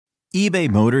eBay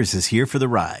Motors is here for the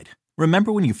ride.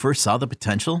 Remember when you first saw the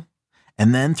potential?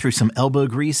 And then through some elbow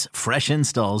grease, fresh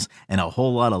installs, and a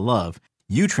whole lot of love,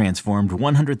 you transformed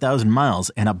 100,000 miles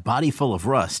and a body full of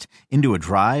rust into a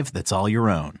drive that's all your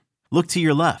own. Look to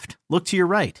your left. Look to your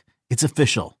right. It's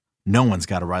official. No one's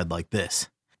got a ride like this.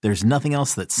 There's nothing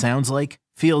else that sounds like,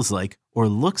 feels like, or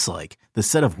looks like the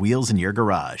set of wheels in your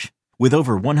garage. With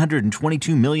over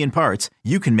 122 million parts,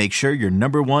 you can make sure your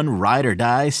number one ride or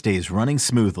die stays running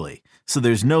smoothly. So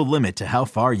there's no limit to how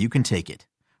far you can take it.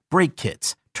 Brake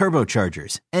kits,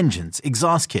 turbochargers, engines,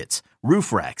 exhaust kits,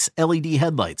 roof racks, LED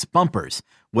headlights, bumpers,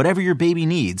 whatever your baby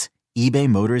needs, eBay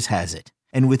Motors has it.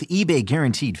 And with eBay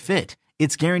Guaranteed Fit,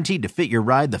 it's guaranteed to fit your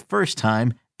ride the first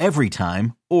time, every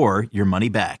time, or your money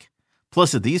back.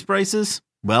 Plus at these prices,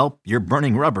 well, you're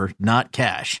burning rubber, not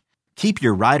cash. Keep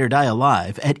your ride or die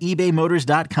alive at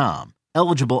ebaymotors.com.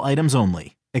 Eligible items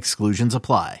only. Exclusions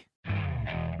apply.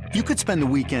 You could spend the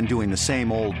weekend doing the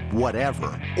same old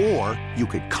whatever, or you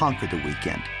could conquer the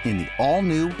weekend in the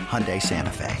all-new Hyundai Santa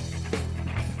Fe.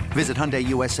 Visit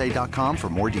HyundaiUSA.com for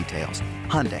more details.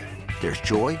 Hyundai, there's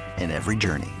joy in every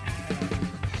journey.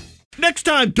 Next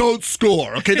time, don't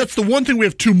score, okay? That's the one thing we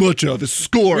have too much of, is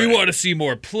scoring. We want to see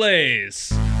more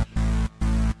plays.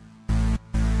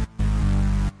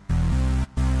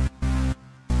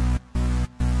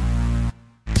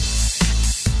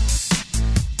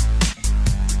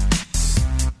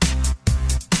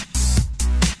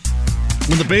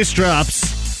 When the bass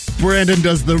drops, Brandon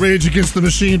does the Rage Against the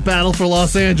Machine Battle for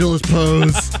Los Angeles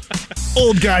pose.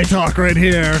 Old guy talk right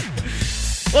here.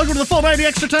 Welcome to the Full 90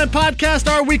 Extra Time Podcast,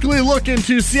 our weekly look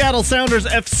into Seattle Sounders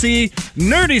FC,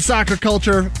 nerdy soccer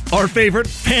culture, our favorite,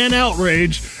 fan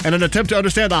outrage, and an attempt to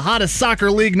understand the hottest soccer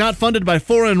league not funded by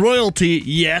foreign royalty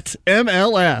yet,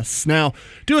 MLS. Now,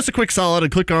 do us a quick solid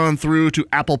and click on through to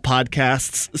Apple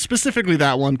Podcasts, specifically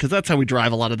that one, because that's how we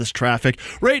drive a lot of this traffic.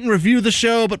 Rate and review the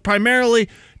show, but primarily,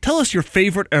 tell us your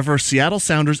favorite ever Seattle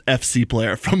Sounders FC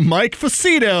player, from Mike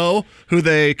Facito, who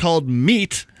they called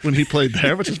Meat when he played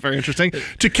there, which is very interesting,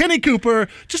 to Kenny Cooper.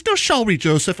 Just no Shalry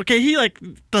Joseph, okay? He,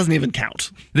 doesn't even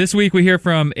count. This week we hear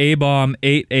from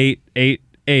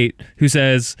ABOM8888, who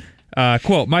says,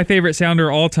 quote, my favorite Sounder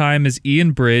all time is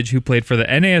Ian Bridge, who played for the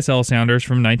NASL Sounders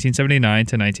from 1979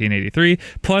 to 1983,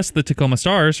 plus the Tacoma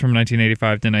Stars from 1985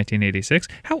 to 1986.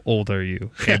 How old are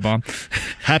you, A-Bomb?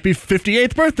 Happy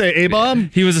 58th birthday, A-Bomb.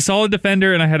 He was a solid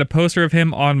defender, and I had a poster of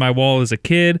him on my wall as a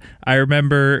kid. I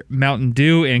remember Mountain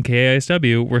Dew and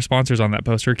KISW were sponsors on that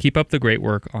poster. Keep up the great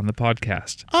work on the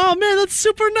podcast. Oh, man, that's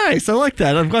super nice. I like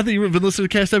that. I'm glad that you've been listening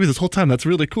to KISW this whole time. That's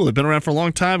really cool. They've been around for a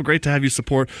long time. Great to have you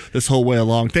support this whole way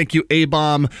along. Thank you,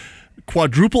 A-Bomb.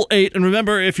 Quadruple 8. And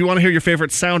remember, if you want to hear your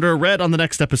favorite Sounder read on the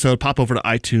next episode, pop over to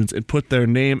iTunes and put their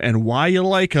name and why you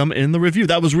like them in the review.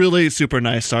 That was really super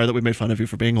nice. Sorry that we made fun of you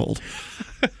for being old.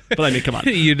 But I mean, come on.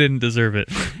 You didn't deserve it.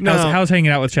 No. How's hanging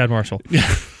out with Chad Marshall? Yeah.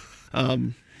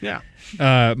 Yeah.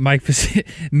 Mike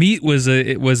Meat was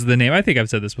the name. I think I've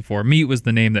said this before. Meat was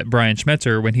the name that Brian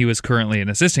Schmetzer, when he was currently an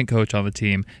assistant coach on the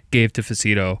team, gave to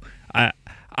Facito.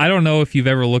 I don't know if you've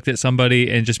ever looked at somebody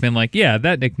and just been like, yeah,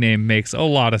 that nickname makes a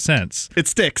lot of sense. It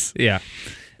sticks. Yeah.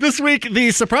 This week,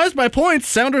 the Surprised by Points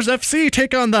Sounders FC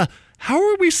take on the How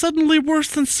Are We Suddenly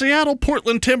Worse Than Seattle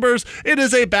Portland Timbers? It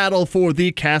is a battle for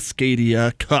the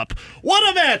Cascadia Cup. What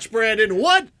a match, Brandon.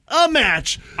 What a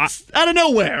match. Out of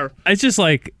nowhere. It's just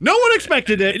like... No one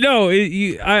expected it. No,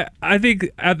 I think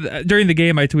during the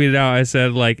game I tweeted out, I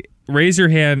said, raise your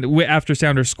hand after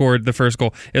Sounders scored the first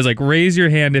goal. It was raise your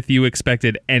hand if you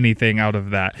expected anything out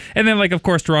of that. And then, of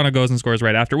course, Toronto goes and scores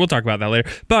right after. We'll talk about that later.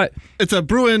 But it's a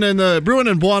Bruin and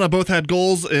Buona both had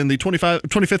goals in the 25th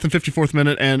and 54th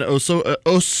minute, and Osorio.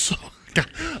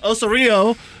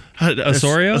 Osorio?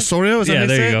 Osorio? Is that yeah, how you there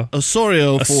say you it? go.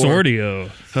 Osorio.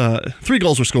 3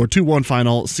 goals were scored. 2-1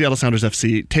 final. Seattle Sounders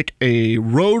FC take a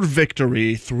road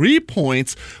victory. 3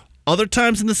 points. Other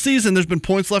times in the season, there's been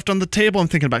points left on the table. I'm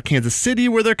thinking about Kansas City,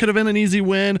 where there could have been an easy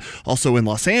win. Also in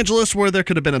Los Angeles, where there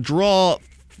could have been a draw.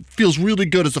 Feels really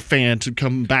good as a fan to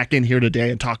come back in here today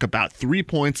and talk about 3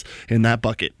 points in that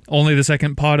bucket. Only the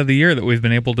second pod of the year that we've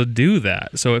been able to do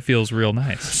that, so it feels real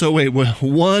nice. So wait,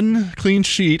 1 clean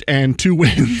sheet and 2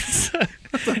 wins.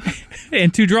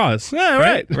 And 2 draws.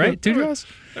 Yeah, right? 2 draws.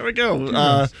 There we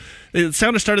go.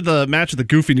 Sounders started the match with a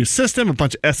goofy new system, a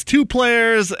bunch of S2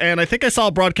 players, and I think I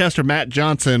saw broadcaster Matt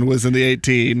Johnson was in the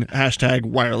 18,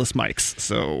 #wireless mics.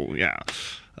 So, yeah.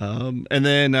 And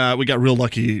then we got real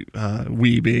lucky,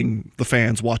 we being the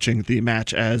fans watching the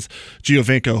match, as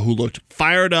Giovinco, who looked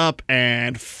fired up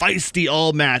and feisty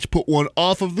all match, put one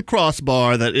off of the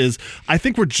crossbar that is, I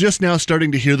think we're just now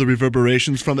starting to hear the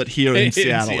reverberations from it here in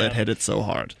Seattle. It hit it so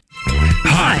hard.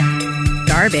 Hi,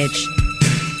 garbage.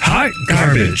 Hot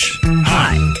garbage.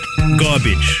 Hot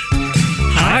garbage.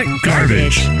 Hot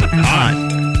garbage.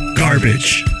 Hot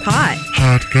garbage. Hot.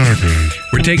 Hot garbage.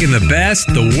 We're taking the best,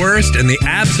 the worst, and the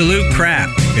absolute crap.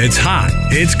 It's hot.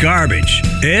 It's garbage.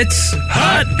 It's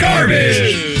hot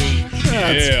garbage.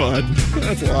 That's fun.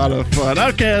 That's a lot of fun.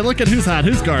 Okay, look at who's hot,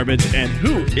 who's garbage, and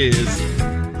who is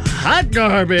hot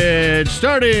garbage.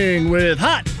 Starting with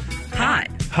hot. Hot.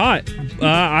 Hot.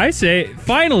 I say,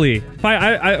 finally.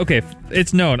 Okay,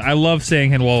 it's known. I love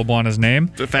saying Handwalla Bwana's name.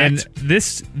 Fact. And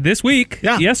this week,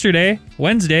 Yeah. yesterday,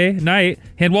 Wednesday night,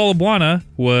 Handwalla Bwana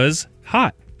was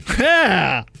hot.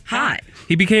 Yeah. Hot.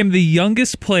 He became the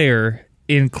youngest player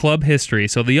in club history.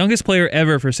 So the youngest player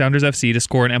ever for Sounders FC to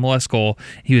score an MLS goal.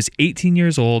 He was 18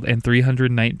 years old and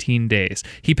 319 days.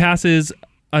 He passes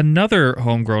another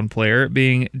homegrown player,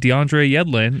 being DeAndre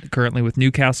Yedlin, currently with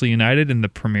Newcastle United in the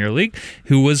Premier League,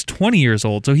 who was 20 years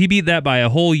old. So he beat that by a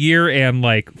whole year and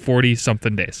like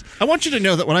 40-something days. I want you to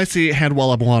know that when I see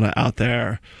Handwalla Bwana out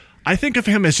there, I think of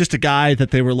him as just a guy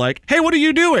that they were like, hey, what are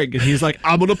you doing? And he's like,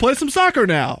 I'm going to play some soccer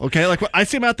now. Okay. Like I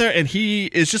see him out there and he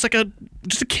is just like a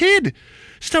kid,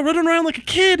 just running around like a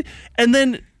kid. And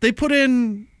then they put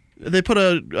a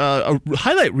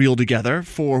highlight reel together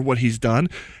for what he's done.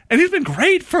 And he's been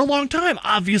great for a long time.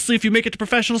 Obviously, if you make it to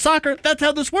professional soccer, that's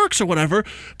how this works or whatever.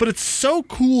 But it's so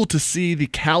cool to see the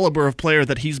caliber of player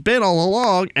that he's been all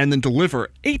along and then deliver.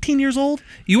 18 years old?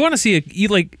 You want to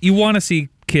see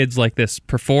kids like this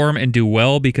perform and do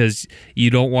well, because you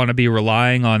don't want to be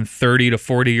relying on 30 to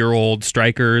 40-year-old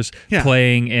strikers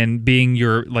playing and being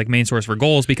your like main source for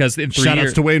goals, because in 3 years...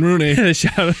 Shout-outs to Wayne Rooney.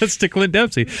 Shout-outs to Clint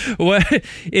Dempsey.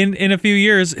 In a few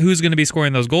years, who's going to be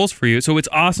scoring those goals for you? So it's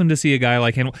awesome to see a guy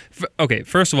like him. Okay,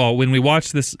 first of all, when we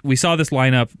watched this, we saw this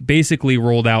lineup basically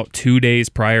rolled out 2 days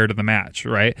prior to the match,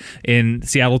 right? In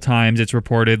Seattle Times, it's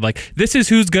reported like, this is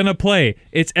who's going to play.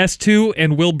 It's S2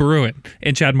 and Will Bruin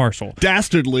and Chad Marshall.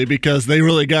 Dastardly, because they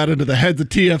really got into the heads of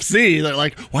TFC. They're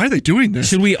like, why are they doing this?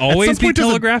 Should we always be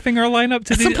telegraphing our lineup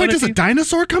to At the some point, other does a team?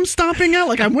 dinosaur come stomping out?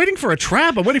 Like, I'm waiting for a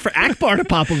trap. I'm waiting for Akbar to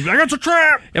pop up. I got a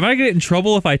trap. Am I going to get in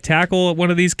trouble if I tackle one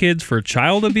of these kids for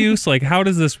child abuse? Like, how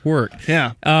does this work?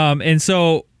 Yeah. And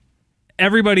so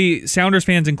everybody, Sounders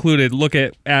fans included, look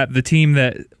at the team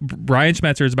that Brian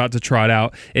Schmetzer is about to trot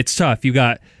out. It's tough. You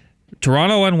got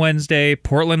Toronto on Wednesday,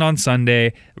 Portland on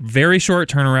Sunday, very short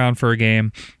turnaround for a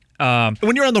game.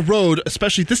 When you're on the road,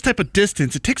 especially this type of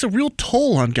distance, it takes a real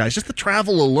toll on guys, just the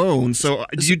travel alone. So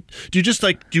do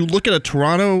you look at a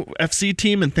Toronto FC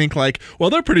team and think like,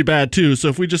 well, they're pretty bad too, so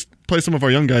if we just play some of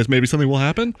our young guys, maybe something will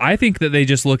happen? I think that they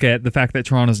just look at the fact that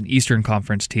Toronto's an Eastern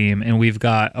Conference team and we've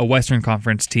got a Western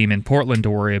Conference team in Portland to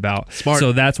worry about. Smart.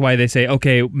 So that's why they say,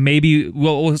 okay, maybe,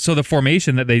 so the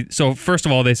formation so first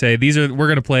of all, they say we're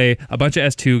going to play a bunch of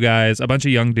S2 guys, a bunch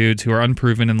of young dudes who are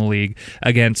unproven in the league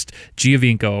against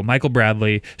Giovinco, Michael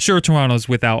Bradley. Sure, Toronto's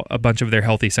without a bunch of their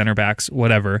healthy center backs,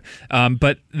 whatever.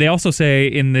 But they also say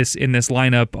in this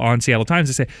lineup on Seattle Times,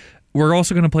 they say, we're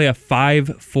also going to play a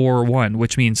 5-4-1,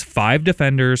 which means 5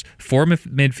 defenders, 4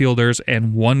 midfielders,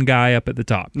 and 1 guy up at the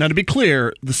top. Now, to be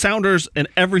clear, the Sounders in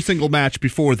every single match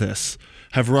before this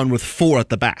have run with 4 at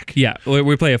the back. Yeah,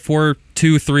 we play a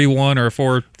 4-2-3-1 or a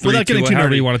 4-3-2,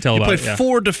 however you want to tell about it. You play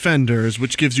 4 defenders,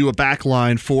 which gives you a back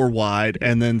line 4 wide,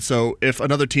 and then so if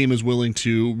another team is willing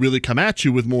to really come at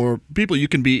you with more people, you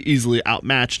can be easily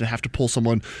outmatched and have to pull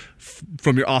someone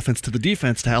from your offense to the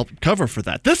defense to help cover for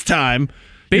that. This time...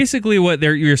 Basically, what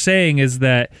you're saying is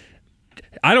that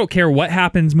I don't care what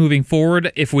happens moving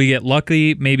forward. If we get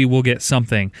lucky, maybe we'll get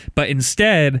something. But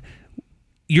instead,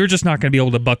 you're just not going to be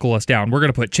able to buckle us down. We're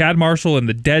going to put Chad Marshall in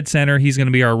the dead center. He's going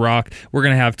to be our rock. We're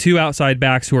going to have 2 outside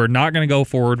backs who are not going to go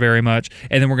forward very much.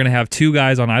 And then we're going to have 2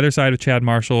 guys on either side of Chad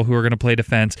Marshall who are going to play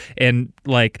defense. And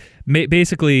like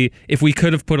basically, if we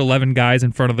could have put 11 guys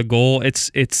in front of the goal,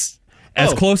 it's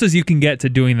as close as you can get to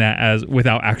doing that as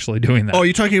without actually doing that. Oh,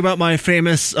 you're talking about my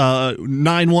famous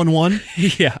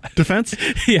 9-1-1 yeah. defense?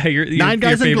 Yeah, your 9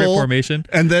 guys your favorite in goal, formation.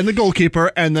 and then the goalkeeper,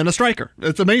 and then a striker.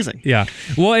 It's amazing. Yeah.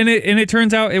 Well, and it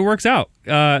turns out it works out.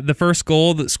 The first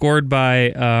goal that scored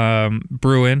by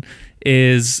Bruin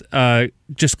is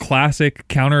just classic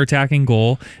counterattacking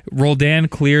goal. Roldan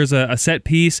clears a set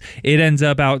piece. It ends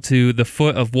up out to the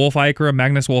foot of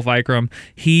Magnus Wolf Eikram.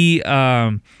 He...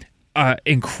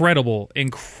 incredible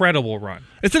run.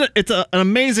 It's an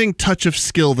amazing touch of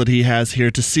skill that he has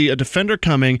here to see a defender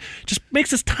coming, just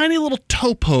makes this tiny little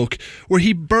toe poke where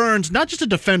he burns not just a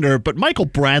defender, but Michael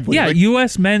Bradley. Yeah,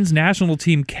 U.S. men's national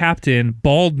team captain,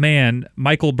 bald man,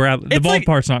 Michael Bradley. The bald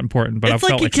part's not important, but I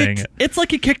felt like saying it. It's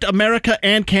like he kicked America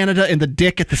and Canada in the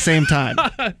dick at the same time.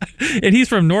 And he's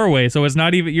from Norway, so it's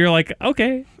not even, you're like,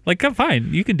 okay, like,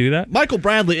 fine, you can do that. Michael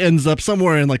Bradley ends up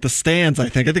somewhere in like the stands, I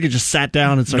think. I think he just sat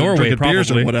down and started drinking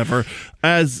beers or whatever.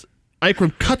 As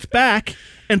Ikram cuts back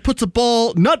and puts a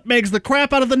ball, nutmegs the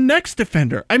crap out of the next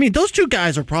defender. I mean, those two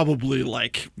guys are probably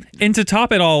like... And to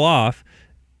top it all off,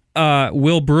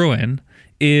 Will Bruin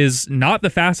is not the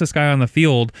fastest guy on the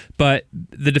field, but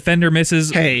the defender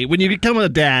misses. Hey, when you become a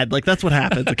dad, like that's what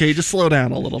happens. Okay, just slow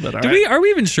down a little bit. All right? Are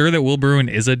we even sure that Will Bruin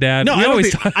is a dad? No, I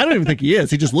don't even think he is.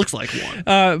 He just looks like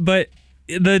one. But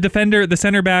the defender, the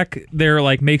center back, they're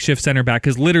like makeshift center back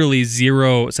because literally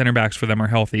 0 center backs for them are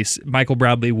healthy. Michael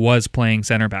Bradley was playing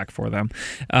center back for them,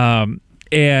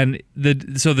 and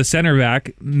so the center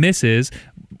back misses.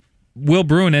 Will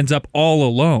Bruin ends up all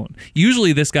alone.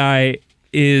 Usually, this guy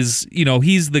is,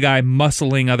 he's the guy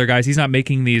muscling other guys. He's not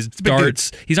making these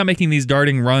darts. He's not making these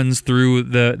darting runs through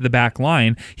the back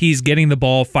line. He's getting the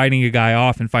ball, fighting a guy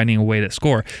off, and finding a way to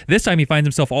score. This time he finds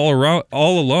himself all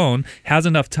alone, has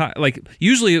enough time. Like,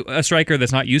 usually a striker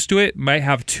that's not used to it might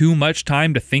have too much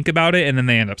time to think about it, and then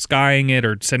they end up skying it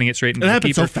or sending it straight into the keeper.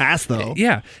 It happens so fast, though.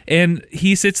 Yeah, and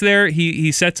he sits there,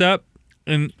 he sets up,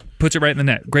 and puts it right in the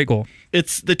net. Great goal.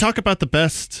 They talk about the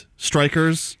best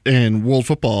strikers in world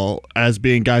football as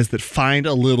being guys that find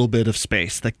a little bit of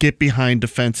space, that get behind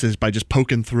defenses by just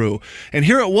poking through. And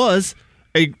here it was,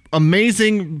 a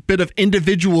amazing bit of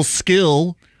individual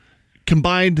skill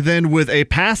combined then with a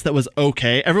pass that was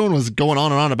okay. Everyone was going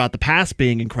on and on about the pass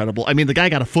being incredible. I mean, the guy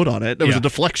got a foot on it. There was a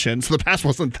deflection, so the pass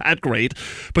wasn't that great.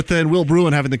 But then Will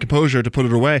Bruin having the composure to put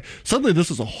it away. Suddenly, this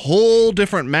was a whole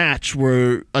different match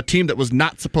where a team that was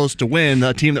not supposed to win,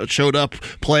 a team that showed up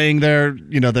playing their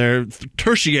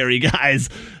tertiary guys,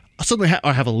 suddenly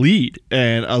have a lead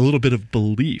and a little bit of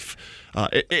belief.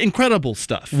 Incredible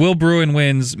stuff. Will Bruin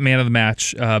wins man of the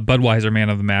match, Budweiser man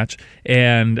of the match,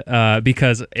 and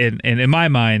because in my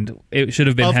mind it should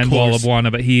have been Handball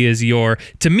Labuana, but he is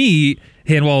to me,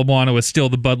 Handball Labuana was still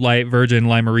the Bud Light Virgin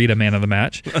Limerita man of the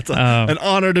match. That's an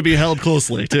honor to be held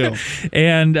closely too.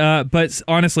 And but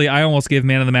honestly, I almost give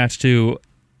man of the match to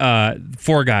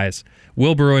 4 guys.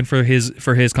 Will Bruin for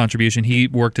his contribution. He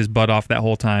worked his butt off that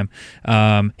whole time.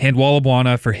 Handball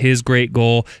Labuana for his great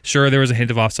goal. Sure, there was a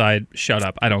hint of offside. Shut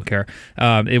up. I don't care.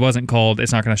 It wasn't called.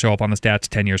 It's not going to show up on the stats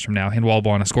 10 years from now. Handball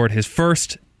Labuana scored his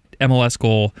first MLS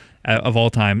goal of all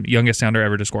time, youngest Sounder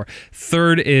ever to score.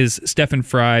 Third is Stefan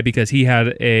Fry because he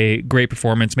had a great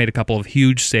performance, made a couple of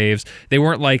huge saves. They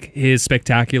weren't like his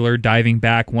spectacular diving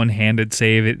back one-handed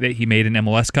save that he made in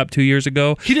MLS Cup 2 years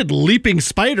ago. He did leaping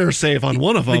spider save on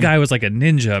one of them. The guy was like a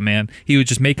ninja, man. He would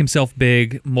just make himself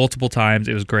big multiple times.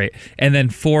 It was great. And then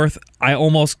fourth, I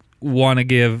almost want to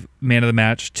give man of the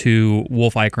match to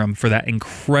Wolf Ikram for that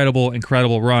incredible,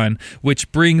 incredible run,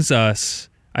 which brings us,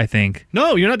 I think.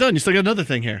 No, you're not done. You still got another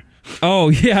thing here. Oh,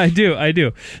 yeah, I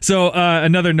do. So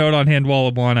another note on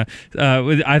Handball Labuana.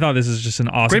 I thought this is just an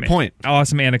awesome, great point.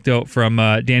 Awesome anecdote from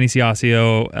Danny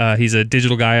Ciascio. He's a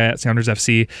digital guy at Sounders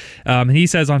FC. He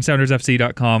says on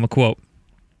SoundersFC.com, a quote,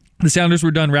 "The Sounders were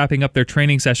done wrapping up their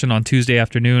training session on Tuesday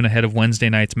afternoon ahead of Wednesday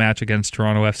night's match against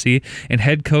Toronto FC, and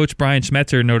head coach Brian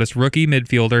Schmetzer noticed rookie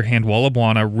midfielder Handball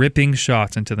Labuana ripping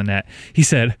shots into the net. He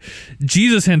said,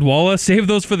 'Jesus, Handball, save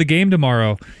those for the game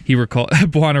tomorrow.'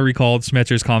 Labuana recalled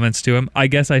Schmetzer's comments to him. 'I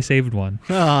guess I saved one.'"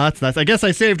 Oh, that's nice. I guess I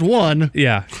saved one.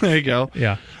 Yeah. There you go.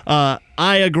 Yeah.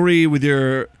 I agree with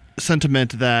your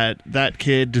sentiment that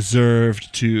kid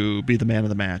deserved to be the man of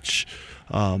the match.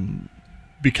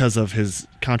 Because of his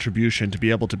contribution to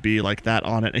be able to be like that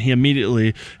on it. And he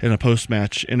immediately, in a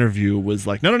post-match interview, was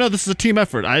like, no, this is a team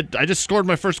effort. I just scored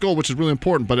my first goal, which is really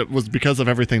important, but it was because of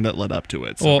everything that led up to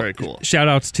it. So very cool.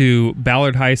 Shout-outs to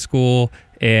Ballard High School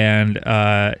and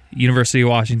University of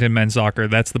Washington men's soccer.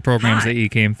 That's the programs that he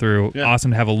came through. Yeah. Awesome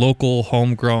to have a local,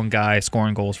 homegrown guy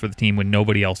scoring goals for the team when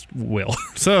nobody else will.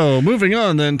 So, moving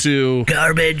on then to...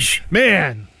 Garbage.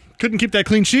 Man, couldn't keep that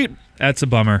clean sheet. That's a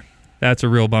bummer. That's a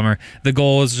real bummer. The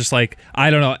goal is just like,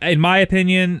 I don't know. In my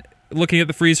opinion, looking at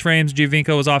the freeze frames,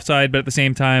 Giovinco was offside, but at the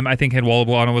same time, I think Handball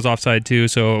Labuana was offside too,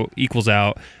 so equals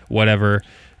out, whatever.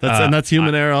 That's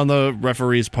human error on the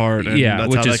referee's part. And yeah, that's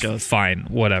which how is that goes. Fine,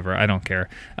 whatever. I don't care.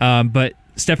 But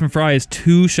Stefan Fry is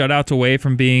 2 shutouts away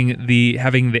from having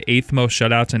the 8th most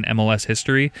shutouts in MLS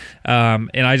history,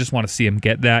 and I just want to see him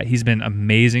get that. He's been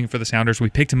amazing for the Sounders. We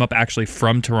picked him up actually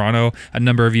from Toronto a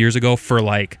number of years ago for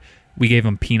we gave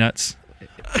him peanuts.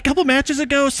 a couple matches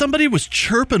ago, somebody was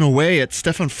chirping away at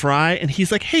Stefan Frei, and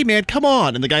he's like, "Hey man, come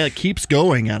on!" And the guy like keeps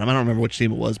going at him. I don't remember which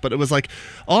team it was, but it was like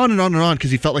on and on and on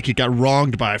because he felt like he got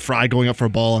wronged by Frei going up for a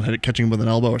ball and catching him with an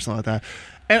elbow or something like that.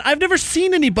 And I've never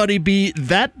seen anybody be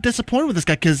that disappointed with this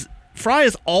guy because Frei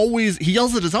is always, he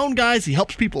yells at his own guys, he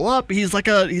helps people up, he's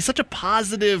such a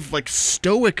positive, like,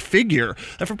 stoic figure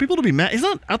that for people to be mad, he's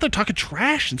not out there talking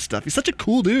trash and stuff. He's such a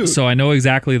cool dude. So I know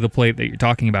exactly the plate that you're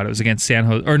talking about. It was against San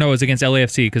Jose, or no, it was against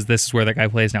LAFC because this is where that guy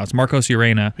plays now. It's Marcos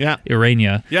Urena,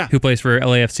 who plays for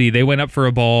LAFC. They went up for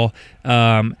a ball.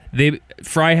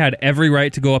 Frei had every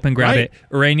right to go up and grab it.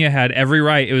 Urena had every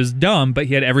right. It was dumb, but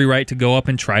he had every right to go up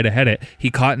and try to head it.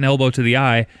 He caught an elbow to the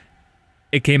eye.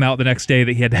 It came out the next day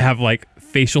that he had to have like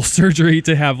facial surgery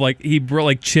to have he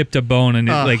chipped a bone in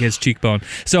like his cheekbone.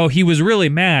 So he was really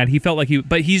mad. He felt like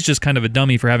but he's just kind of a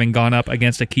dummy for having gone up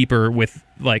against a keeper with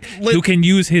who can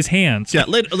use his hands. Yeah,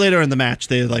 later in the match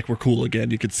they were cool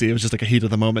again. You could see it was just like a heat of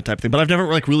the moment type thing. But I've never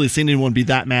really seen anyone be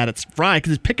that mad at Frei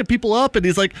because he's picking people up and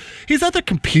he's out there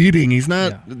competing. He's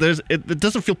not. Yeah. It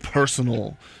doesn't feel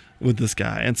personal with this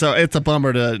guy, and so it's a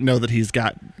bummer to know that he's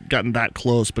gotten that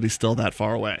close, but he's still that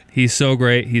far away. He's so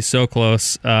great. He's so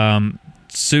close.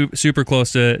 Super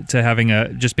close to having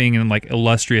just being in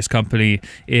illustrious company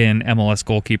in MLS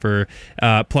goalkeeper.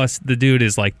 Plus the dude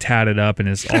is tatted up and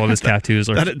all of his tattoos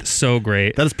are so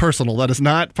great. That is personal. That is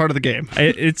not part of the game.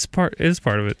 It is part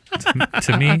of it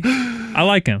to me. I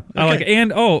like him. Okay. I like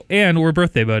it. And we're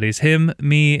birthday buddies. Him,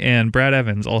 me, and Brad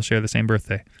Evans all share the same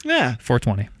birthday. Yeah.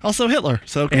 420. Also Hitler.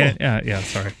 So cool. Yeah,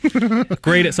 sorry.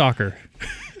 Great at soccer.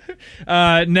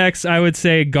 Next, I would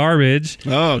say garbage.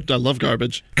 Oh, I love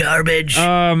garbage. Garbage.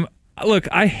 Look,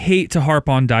 I hate to harp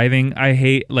on diving. I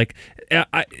hate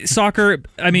soccer.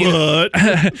 I mean,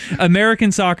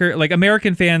 American soccer.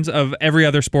 American fans of every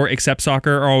other sport except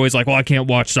soccer are always like, "Well, I can't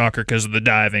watch soccer because of the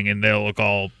diving," and they'll look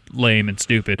all lame and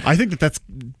stupid. I think that's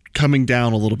coming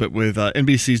down a little bit with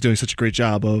NBC's doing such a great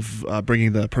job of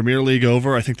bringing the Premier League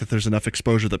over. I think that there's enough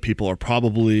exposure that people are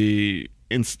probably.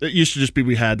 It used to just be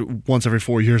we had once every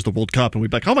 4 years the World Cup, and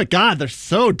we'd be like, oh my God, they're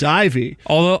so divey.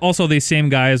 Although also these same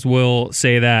guys will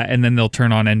say that, and then they'll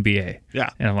turn on NBA. Yeah.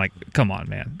 And I'm like, come on,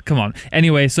 man. Come on.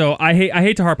 Anyway, so I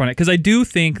hate to harp on it, because I do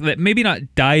think that maybe not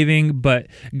diving, but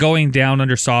going down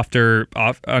under softer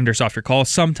calls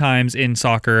sometimes in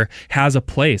soccer has a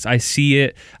place. I see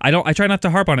it. I try not to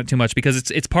harp on it too much because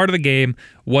it's part of the game,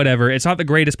 whatever. It's not the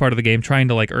greatest part of the game. Trying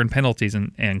to earn penalties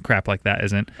and crap like that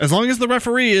isn't. As long as the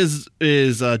referee is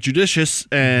judicious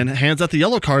and hands out the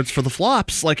yellow cards for the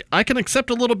flops, I can accept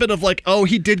a little bit of oh,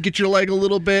 he did get your leg a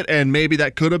little bit and maybe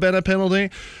that could have been a penalty,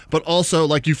 but also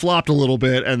you flopped a little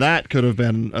bit and that could have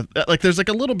been there's a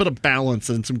little bit of balance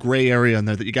and some gray area in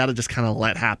there that you got to just kind of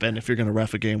let happen if you're going to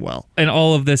ref a game well. And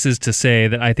all of this is to say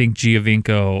that I think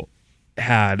Giovinco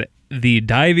had the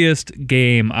diviest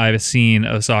game I've seen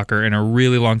of soccer in a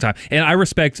really long time. And I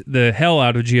respect the hell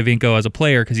out of Giovinco as a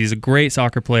player because he's a great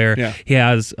soccer player. Yeah. He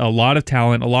has a lot of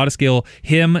talent, a lot of skill.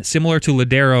 Him, similar to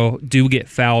Ladero, do get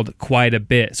fouled quite a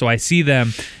bit. So I see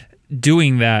them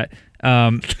doing that.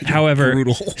 However,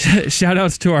 shout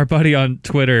outs to our buddy on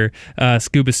Twitter,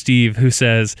 Scuba Steve, who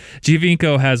says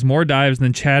Giovinco has more dives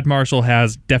than Chad Marshall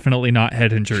has definitely not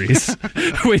head injuries,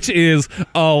 which is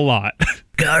a lot.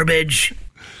 Garbage.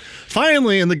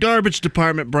 Finally, in the garbage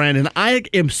department, Brandon, I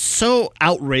am so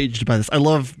outraged by this. I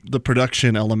love the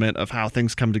production element of how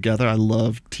things come together. I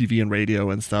love TV and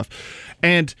radio and stuff.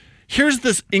 And here's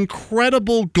this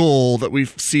incredible goal that we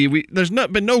see. There's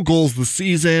been no goals this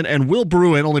season, and Will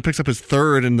Bruin only picks up his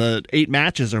third in the 8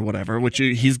 matches or whatever, which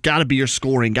he's got to be your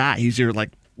scoring guy. He's your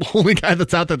only guy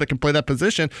that's out there that can play that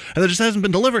position, and that just hasn't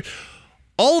been delivered.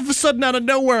 All of a sudden, out of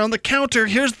nowhere, on the counter,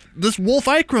 here's this Wolf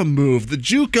Eichram move. The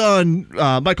juke on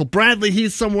Michael Bradley.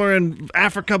 He's somewhere in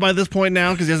Africa by this point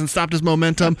now because he hasn't stopped his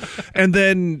momentum. And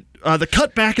then the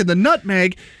cutback and the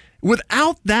nutmeg.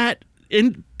 Without that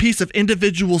piece of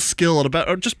individual skill at about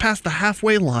or just past the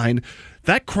halfway line,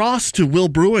 that cross to Will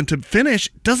Bruin to finish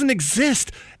doesn't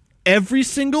exist. Every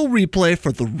single replay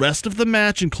for the rest of the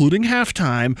match, including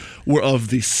halftime, were of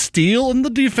the steal in the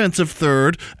defensive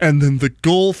third and then the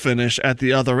goal finish at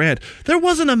the other end. There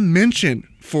wasn't a mention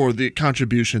for the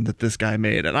contribution that this guy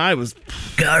made, and I was...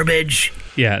 Garbage.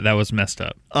 Yeah, that was messed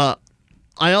up.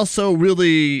 I also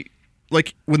really...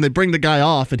 when they bring the guy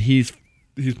off and he's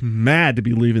mad to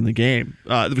be leaving the game.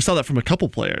 We saw that from a couple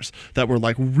players that were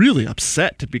really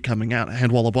upset to be coming out.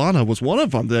 Handwalabana was one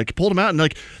of them. They pulled him out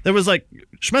and there was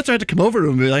Schmetzer had to come over to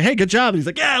him and be like, hey, good job. And he's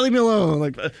like, yeah, leave me alone.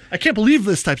 Like, I can't believe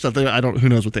this type of stuff. Who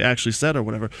knows what they actually said or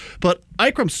whatever. But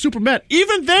Ikram's super mad.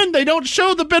 Even then, they don't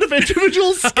show the bit of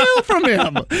individual skill from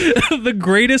him. The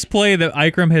greatest play that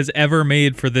Ikram has ever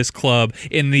made for this club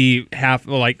in the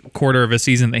quarter of a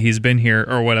season that he's been here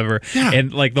or whatever. Yeah.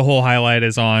 And like the whole highlight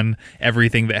is on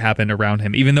everything that happened around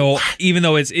him. Even though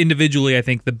it's individually, I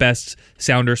think, the best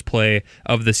Sounders play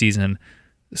of the season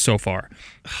so far.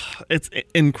 It's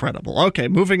incredible. Okay,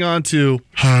 moving on to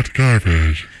hot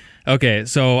garbage. Okay,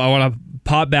 so I want to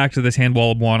pop back to this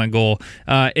Handwalla Bwana goal.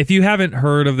 If you haven't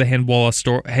heard of the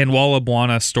Handwalla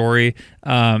Bwana story,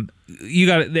 you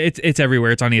got it's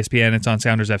everywhere. It's on ESPN. It's on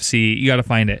Sounders FC. You got to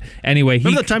find it. Anyway,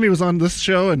 remember the time he was on this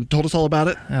show and told us all about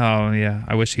it? Oh yeah,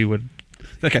 I wish he would.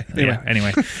 Okay.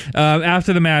 Anyway.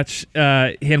 After the match,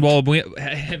 Handwalla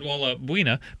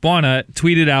Bwana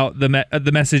tweeted out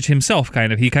the message himself.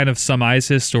 He kind of summarized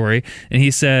his story, and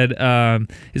he said,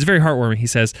 "It's very heartwarming." He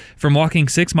says, "From walking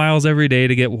 6 miles every day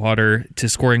to get water to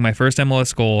scoring my first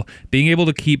MLS goal, being able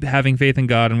to keep having faith in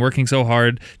God and working so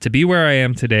hard to be where I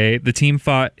am today. The team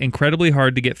fought incredibly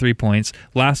hard to get 3 points.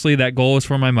 Lastly, that goal is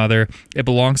for my mother. It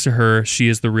belongs to her. She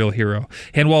is the real hero."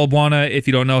 Handwalla Bwana, if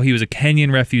you don't know, he was a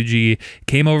Kenyan refugee.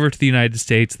 Came over to the United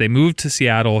States. They moved to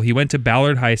Seattle. He went to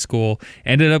Ballard High School,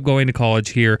 ended up going to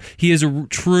college here. He is a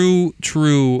true,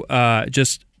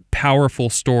 just powerful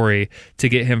story to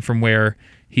get him from where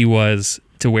he was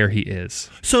to where he is.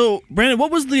 So, Brandon,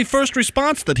 what was the first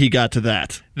response that he got to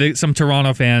that? Some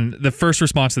Toronto fan, the first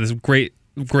response to this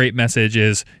great message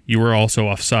is, "You were also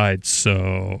offside,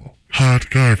 so..." Hot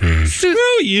garbage.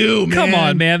 Screw you, man. Come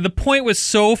on, man. The point was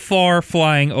so far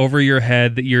flying over your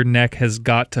head that your neck has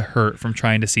got to hurt from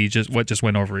trying to see what just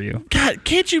went over you. God,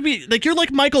 can't you be... you're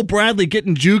like Michael Bradley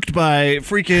getting juked by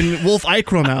freaking Wolf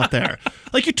Ikram out there.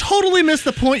 You totally missed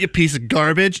the point, you piece of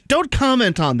garbage. Don't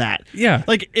comment on that. Yeah.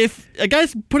 If a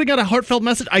guy's putting out a heartfelt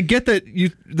message, I get that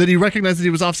he recognizes he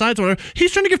was offsides or whatever.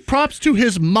 He's trying to give props to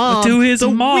his mom. To his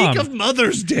mom. Week of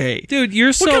Mother's Day. Dude,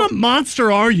 what kind of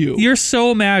monster are you? You're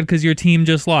so mad because your team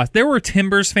just lost. There were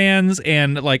Timbers fans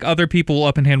and other people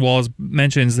up in Handwalla's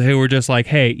mentions who were just like,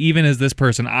 hey, even as this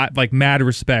person, mad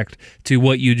respect to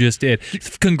what you just did.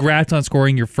 Congrats on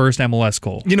scoring your first MLS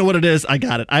goal. You know what it is? I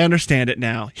got it. I understand it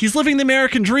now. He's living the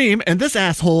American dream, and this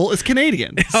asshole is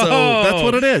Canadian. So that's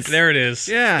what it is. There it is.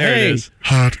 Yeah, there hey. It is.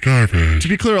 Hot garbage. To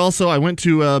be clear, also, I went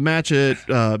to a match at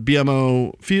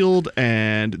BMO Field,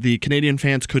 and the Canadian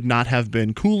fans could not have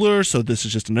been cooler, so this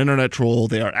is just an internet troll.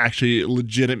 They are actually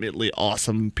legitimately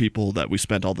awesome people that we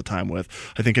spent all the time with.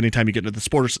 I think anytime you get into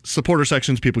the supporter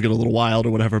sections, people get a little wild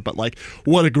or whatever, but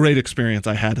what a great experience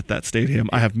I had at that stadium.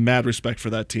 I have mad respect for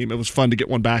that team. It was fun to get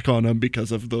one back on them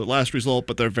because of the last result,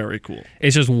 but they're very cool.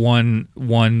 It's just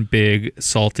one big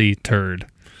salty turd.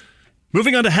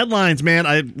 Moving on to headlines, man,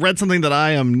 I read something that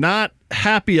I am not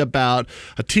happy about.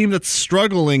 A team that's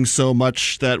struggling so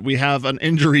much that we have an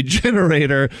injury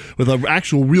generator with an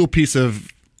actual real piece of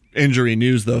injury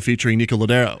news, though, featuring Nico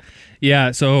Lodeiro.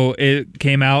 Yeah, so it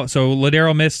came out. So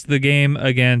Lodeiro missed the game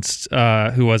against,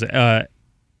 who was it?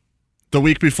 The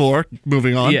week before,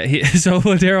 moving on. Yeah, so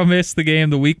Lodeiro missed the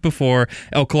game the week before,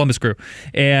 Columbus Crew.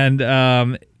 And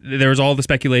there was all the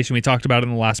speculation. We talked about it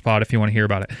in the last pod if you want to hear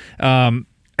about it.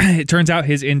 It turns out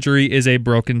his injury is a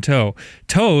broken toe.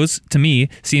 Toes, to me,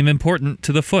 seem important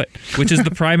to the foot, which is the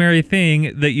primary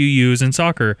thing that you use in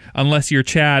soccer. Unless you're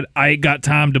Chad, I ain't got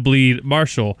time to bleed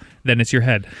Marshall, then it's your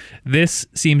head. This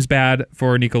seems bad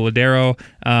for Nico Lodeiro.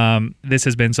 This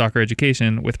has been Soccer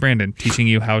Education with Brandon, teaching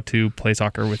you how to play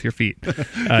soccer with your feet.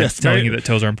 Yes, telling you that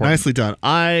toes are important. Nicely done.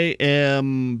 I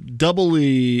am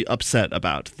doubly upset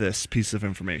about this piece of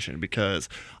information because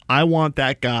I want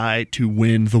that guy to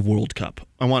win the World Cup.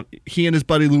 I want he and his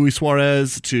buddy Luis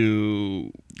Suarez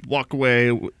to walk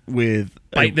away with...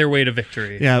 Bite their way to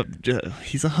victory. Yeah,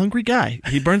 he's a hungry guy.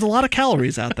 He burns a lot of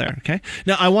calories out there, okay?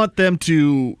 Now, I want them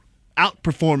to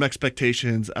outperform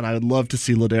expectations, and I would love to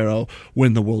see Lodeiro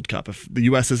win the World Cup. If the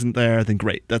U.S. isn't there, then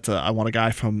great. I want a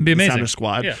guy from the Sounders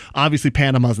squad. Yeah. Obviously,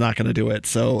 Panama's not going to do it,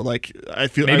 so I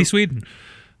feel... Maybe Sweden.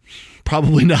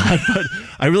 Probably not, but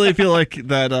I really feel like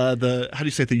that how do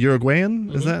you say it, the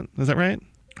Uruguayan? Is that right?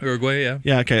 Uruguay, yeah.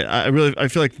 Yeah, okay. I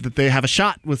feel like that they have a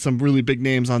shot with some really big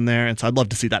names on there, and so I'd love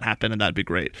to see that happen, and that'd be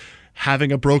great.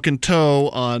 Having a broken toe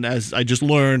on, as I just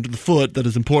learned, the foot that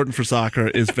is important for soccer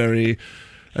is very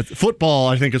football,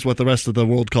 I think, is what the rest of the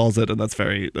world calls it, and that's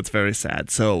very sad.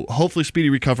 So hopefully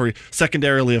speedy recovery.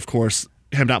 Secondarily, of course,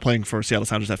 him not playing for Seattle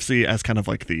Sounders FC as kind of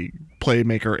like the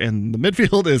playmaker in the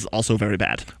midfield is also very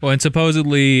bad. Well, and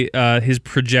supposedly his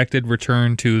projected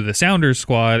return to the Sounders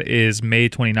squad is May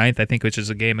 29th, I think, which is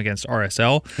a game against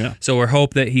RSL. Yeah. So we're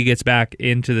hope that he gets back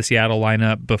into the Seattle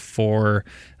lineup before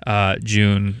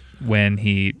June when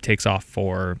he takes off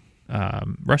for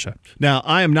Russia. Now,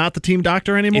 I am not the team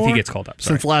doctor anymore. If he gets called up.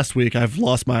 Sorry. Since last week, I've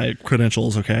lost my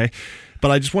credentials, okay? But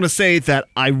I just want to say that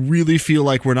I really feel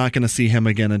like we're not going to see him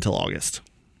again until August.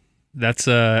 That's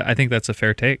I think that's a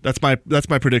fair take. That's my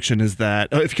prediction is that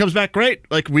if he comes back, great.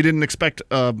 Like we didn't expect,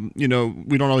 we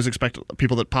don't always expect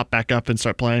people that pop back up and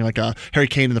start playing. Like Harry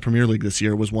Kane in the Premier League this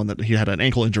year was one that he had an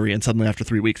ankle injury and suddenly after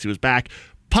 3 weeks he was back,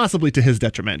 possibly to his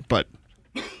detriment. But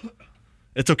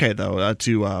it's okay though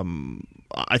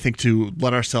I think to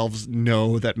let ourselves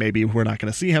know that maybe we're not going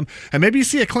to see him. And maybe you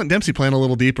see a Clint Dempsey playing a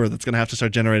little deeper that's going to have to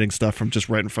start generating stuff from just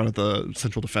right in front of the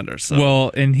central defenders. So.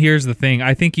 Well, and here's the thing.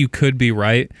 I think you could be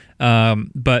right,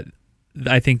 but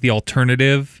I think the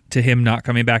alternative to him not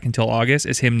coming back until August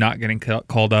is him not getting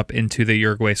called up into the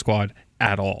Uruguay squad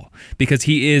at all, because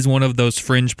he is one of those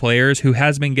fringe players who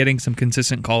has been getting some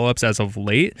consistent call-ups as of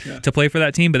late to play for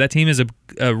that team, but that team is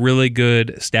a really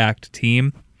good stacked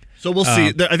team. So we'll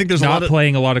see. I think there's not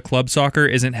playing a lot of club soccer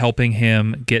isn't helping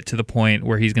him get to the point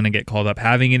where he's going to get called up.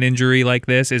 Having an injury like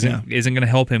this isn't going to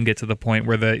help him get to the point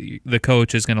where the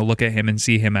coach is going to look at him and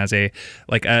see him as a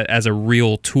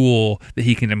real tool that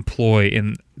he can employ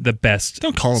in the best.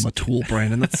 Don't call him a tool,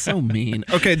 Brandon. That's so mean.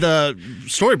 Okay, the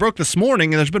story broke this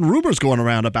morning, and there's been rumors going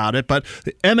around about it, but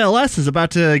the MLS is about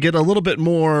to get a little bit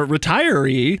more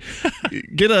retiree.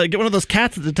 Get one of those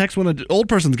cats that detects when an old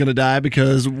person's going to die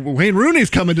because Wayne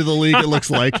Rooney's coming to the league, it looks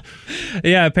like.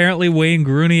 Yeah, apparently Wayne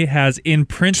Grooney has in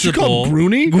principle... Did you call him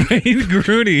Grooney? Wayne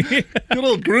Grooney. Good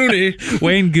old Grooney.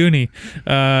 Wayne Gooney.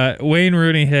 Wayne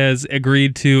Rooney has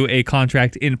agreed to a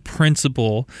contract in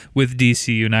principle with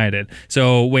DC United.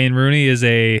 So Wayne Rooney is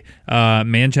a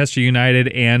Manchester United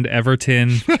and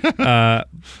Everton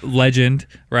legend,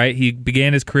 right? He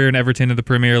began his career in Everton in the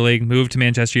Premier League, moved to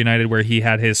Manchester United where he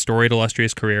had his storied,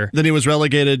 illustrious career. Then he was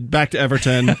relegated back to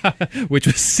Everton. Which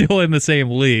was still in the same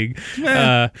league.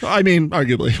 I mean,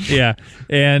 arguably. Yeah.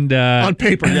 And on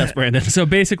paper, yes, Brandon. So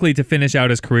basically to finish out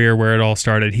his career where it all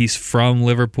started, he's from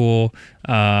Liverpool,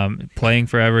 playing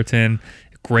for Everton.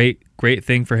 Great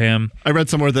thing for him. I read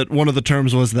somewhere that one of the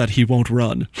terms was that he won't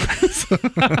run.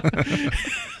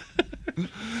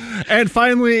 And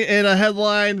finally, in a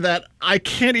headline that I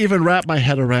can't even wrap my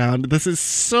head around, this is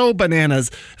so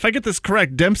bananas. If I get this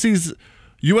correct, Dempsey's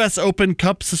U.S. Open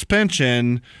Cup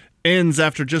suspension ends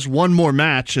after just one more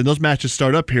match, and those matches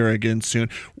start up here again soon.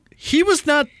 He was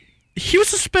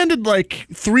suspended like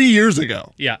 3 years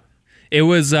ago. Yeah. It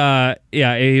was,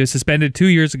 he was suspended 2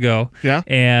 years ago. Yeah.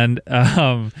 And,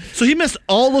 so he missed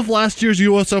all of last year's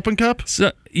U.S. Open Cup?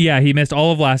 So, yeah, he missed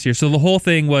all of last year. So the whole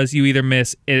thing was you either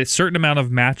miss a certain amount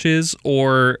of matches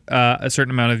or a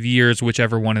certain amount of years,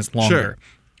 whichever one is longer.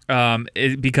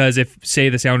 Sure. Because if, say,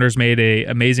 the Sounders made an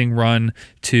amazing run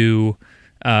to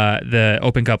the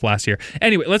Open Cup last year.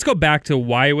 Anyway, let's go back to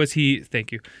why was he...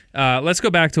 Thank you. Let's go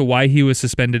back to why he was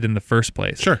suspended in the first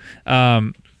place. Sure.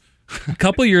 A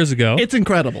couple years ago, it's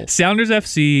incredible. Sounders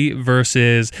FC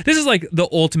versus, this is like the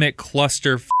ultimate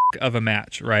cluster of a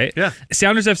match, right? Yeah.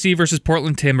 Sounders FC versus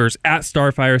Portland Timbers at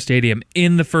Starfire Stadium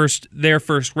in their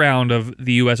first round of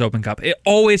the U.S. Open Cup. It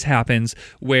always happens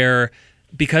where,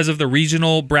 because of the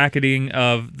regional bracketing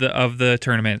of the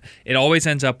tournament, it always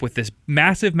ends up with this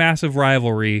massive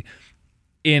rivalry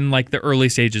in like the early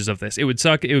stages of this. It would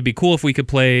suck. It would be cool if we could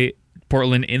play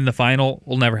Portland in the final.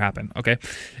 Will never happen. Okay.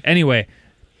 Anyway.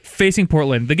 Facing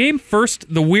Portland, the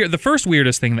first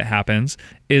weirdest thing that happens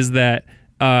is that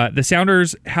the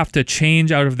Sounders have to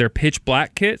change out of their pitch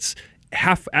black kits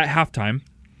at halftime.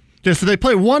 Yeah, so they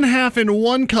play one half in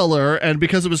one color, and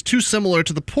because it was too similar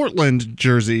to the Portland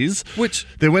jerseys,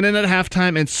 they went in at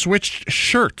halftime and switched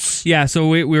shirts. Yeah, so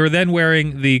we were then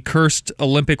wearing the cursed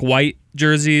Olympic white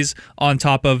jerseys on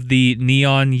top of the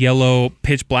neon yellow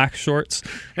pitch black shorts.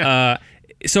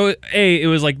 So it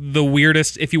was like the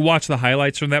weirdest. If you watch the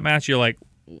highlights from that match, you're like,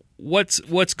 what's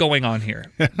going on here?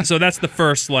 So that's the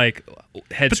first like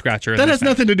head scratcher. That has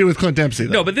nothing to do with Clint Dempsey,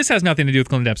 though. No, but this has nothing to do with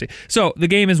Clint Dempsey. So the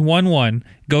game is 1-1,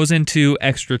 goes into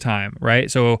extra time, right?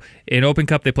 So in Open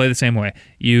Cup, they play the same way.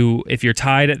 If you're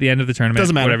tied at the end of the tournament,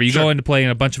 doesn't matter. Whatever, you go into playing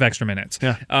a bunch of extra minutes.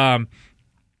 Yeah.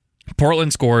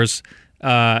 Portland scores.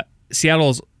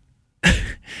 Seattle's.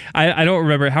 I don't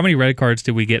remember how many red cards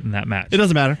did we get in that match. It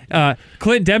doesn't matter.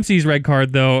 Clint Dempsey's red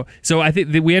card, though. So I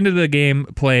think we ended the game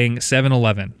playing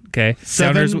 7-11. Okay,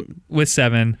 Sounders with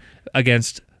 7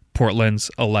 against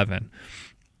Portland's 11.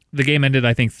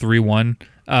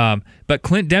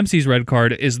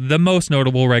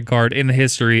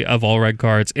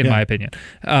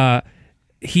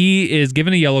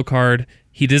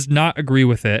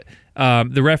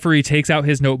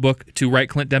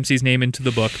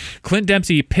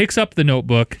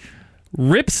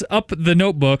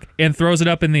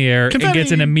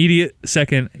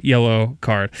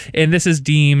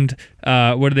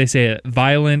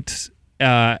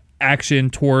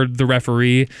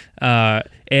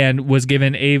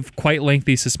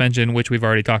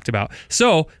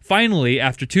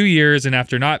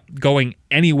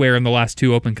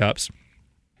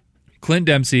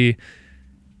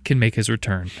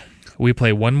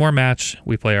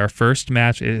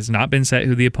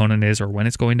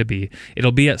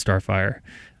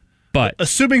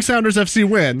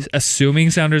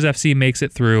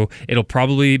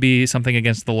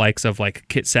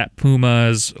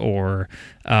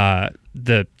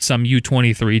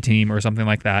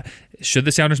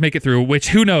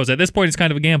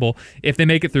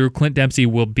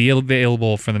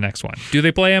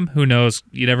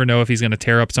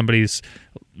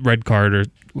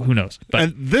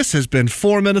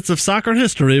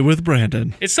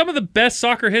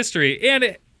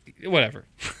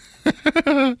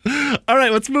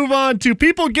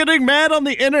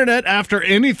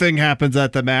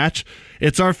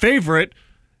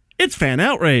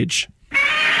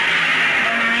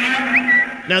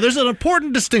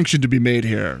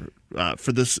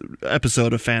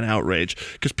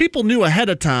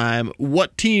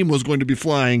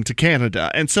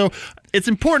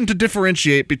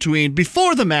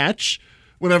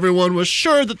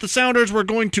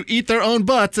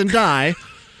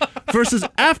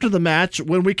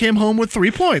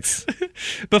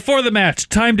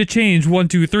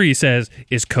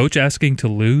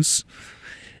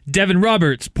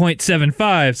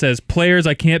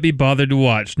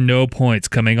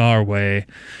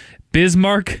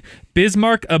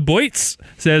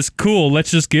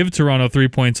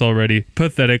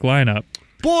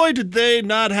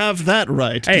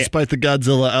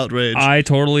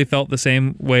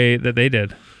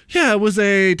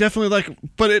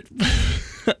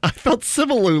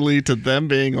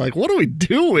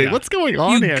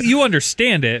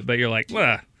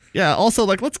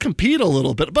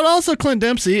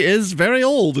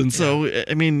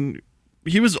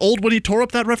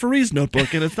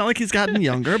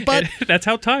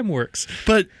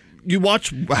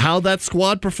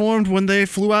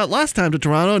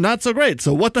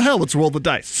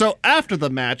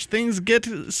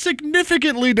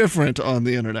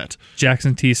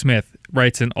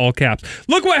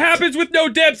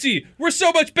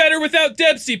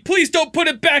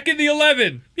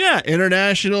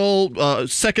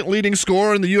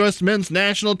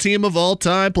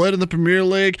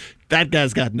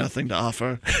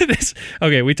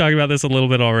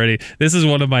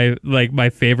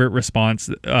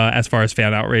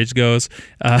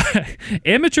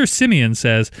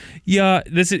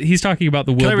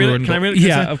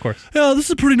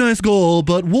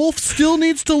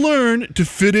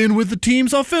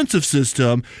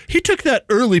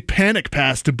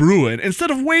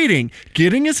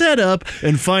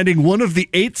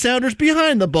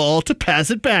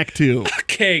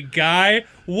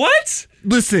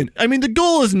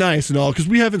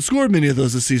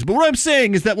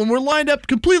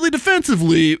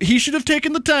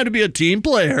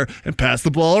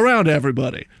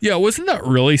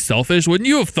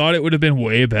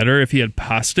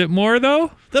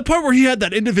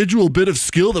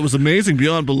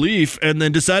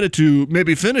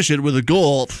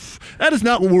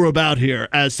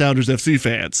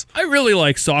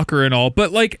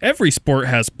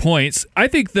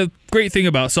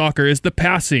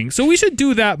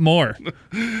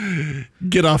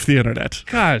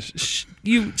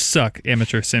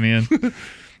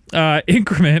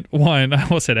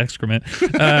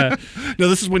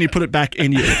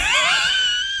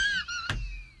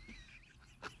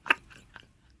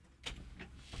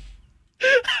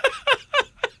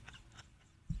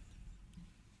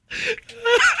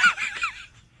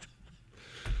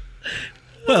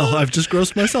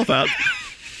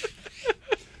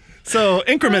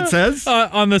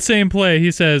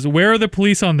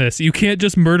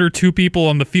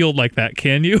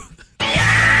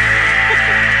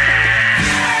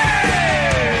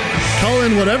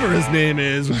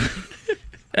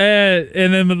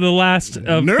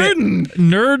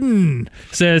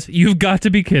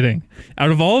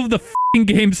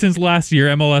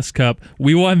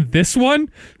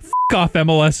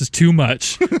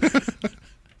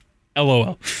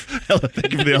 LOL.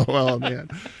 Thank you for the LOL, man.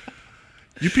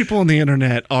 You people on the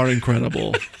internet are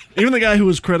incredible. Even the guy who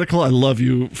was critical, I love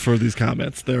you for these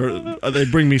comments. They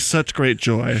bring me such great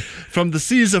joy. From the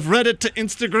seas of Reddit to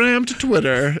Instagram to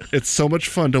Twitter, it's so much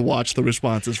fun to watch the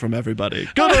responses from everybody.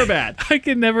 Good or bad? I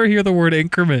can never hear the word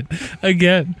increment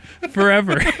again,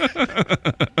 forever.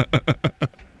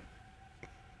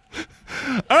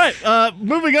 All right,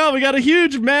 moving on. We got a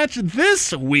huge match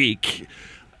this week.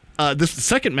 This is the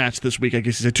second match this week, I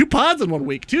guess you said. 2 pods in 1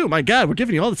 week, too. My God, we're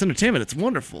giving you all this entertainment. It's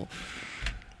wonderful.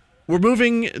 We're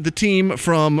moving the team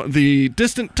from the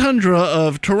distant tundra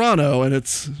of Toronto and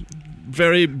its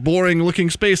very boring-looking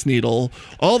Space Needle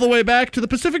all the way back to the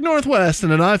Pacific Northwest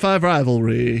in an I-5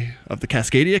 rivalry of the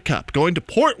Cascadia Cup. Going to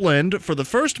Portland for the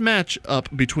first match up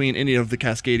between any of the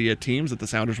Cascadia teams that the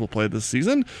Sounders will play this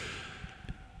season.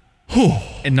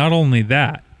 And not only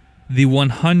that, the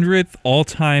 100th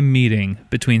all-time meeting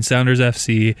between Sounders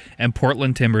FC and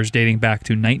Portland Timbers dating back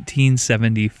to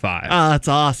 1975. That's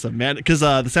awesome, man. Because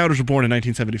the Sounders were born in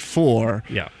 1974.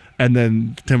 Yeah. And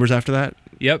then Timbers after that?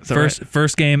 Yep. Right?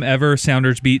 First game ever,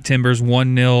 Sounders beat Timbers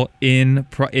 1-0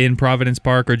 in Providence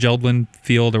Park or Geldwin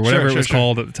Field or whatever it was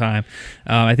called at the time.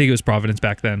 I think it was Providence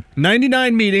back then.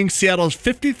 99 meetings, Seattle has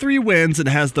 53 wins and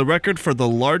has the record for the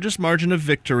largest margin of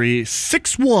victory,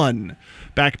 6-1.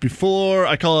 Back before,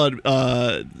 I call it,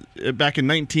 back in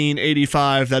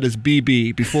 1985, that is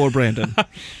BB, before Brandon.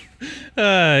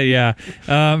 Yeah.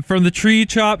 From the tree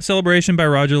chop celebration by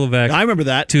Roger Levesque. I remember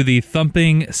that. To the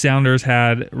thumping Sounders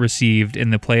had received in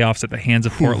the playoffs at the hands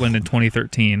of Portland in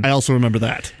 2013. I also remember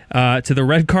that. To the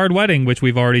red card wedding, which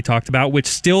we've already talked about, which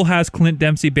still has Clint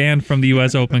Dempsey banned from the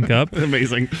U.S. Open Cup.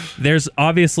 Amazing. There's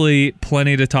obviously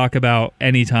plenty to talk about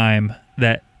anytime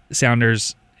that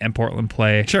Sounders and Portland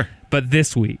play. Sure. But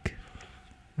this week,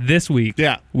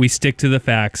 yeah, we stick to the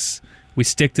facts. We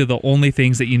stick to the only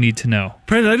things that you need to know.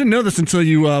 Brandon, I didn't know this until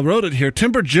you wrote it here.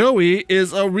 Timber Joey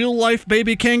is a real-life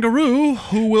baby kangaroo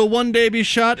who will one day be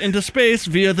shot into space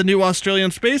via the new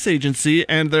Australian Space Agency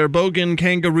and their bogan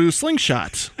kangaroo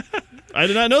slingshot. I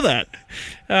did not know that.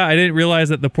 I didn't realize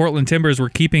that the Portland Timbers were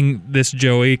keeping this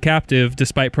Joey captive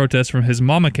despite protests from his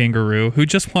mama kangaroo, who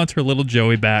just wants her little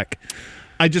Joey back.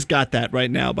 I just got that right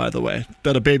now, by the way,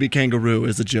 that a baby kangaroo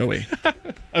is a Joey.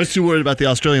 I was too worried about the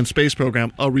Australian space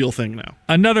program, a real thing now.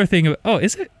 Another thing,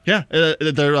 is it? Yeah,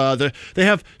 they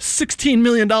have $16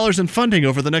 million in funding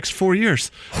over the next 4 years.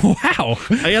 Wow.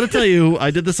 I got to tell you, I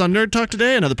did this on Nerd Talk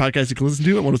today, another podcast you can listen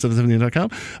to at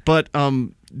 1077.com. But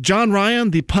John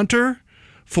Ryan, the punter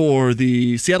for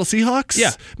the Seattle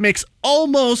Seahawks, makes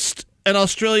almost an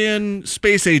Australian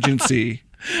space agency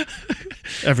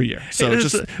every year. So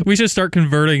we should start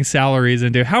converting salaries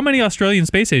into how many Australian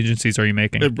space agencies are you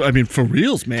making? I mean, for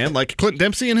reals, man. Like Clint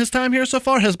Dempsey in his time here so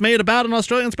far has made about an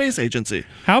Australian space agency.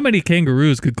 How many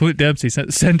kangaroos could Clint Dempsey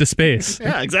send to space?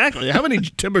 Yeah, exactly. How many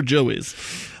Timber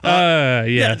Joeys? Yes.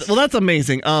 Yeah, well, that's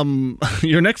amazing.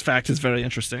 Your next fact is very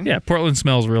interesting. Yeah, Portland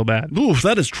smells real bad. Ooh,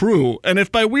 that is true. And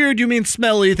if by weird you mean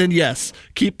smelly, then yes,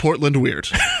 keep Portland weird.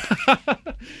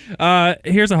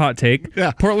 Here's a hot take.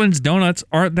 Yeah. Portland's donuts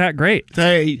aren't that great.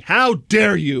 Hey, how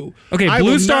dare you? Okay,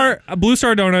 Blue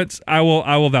Star Donuts, I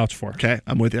will vouch for. Okay,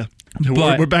 I'm with you.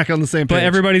 But, we're back on the same page. But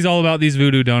everybody's all about these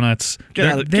voodoo donuts.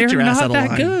 Get They're your ass not out of that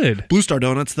line. good. Blue Star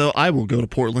Donuts, though, I will go to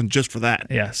Portland just for that.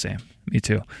 Yeah, same. Me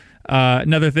too.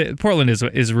 Another thing, Portland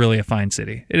is really a fine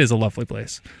city. It is a lovely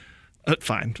place.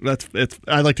 Fine.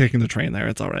 I like taking the train there.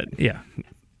 It's all right. Yeah.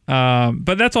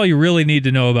 But that's all you really need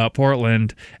to know about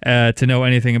Portland to know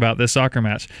anything about this soccer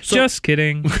match. Just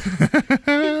kidding.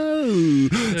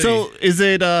 So is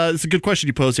it? It's a good question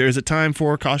you pose here. Is it time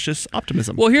for cautious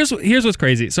optimism? Well, here's what's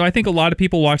crazy. So I think a lot of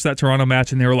people watched that Toronto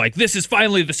match and they were like, "This is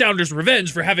finally the Sounders'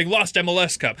 revenge for having lost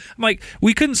MLS Cup." I'm like,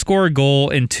 we couldn't score a goal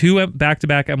in 2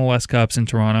 back-to-back MLS Cups in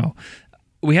Toronto.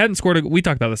 We hadn't scored. We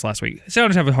talked about this last week.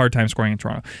 Sounders have a hard time scoring in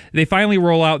Toronto. They finally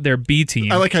roll out their B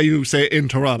team. I like how you say in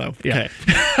Toronto. Yeah.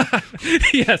 Okay.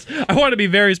 Yes, I want to be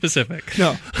very specific.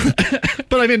 No,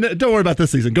 but I mean, don't worry about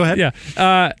this season. Go ahead.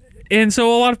 Yeah. And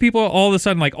so a lot of people, all of a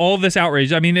sudden, like all of this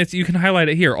outrage. I mean, you can highlight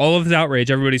it here. All of this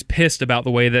outrage. Everybody's pissed about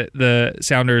the way that the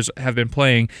Sounders have been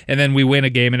playing, and then we win a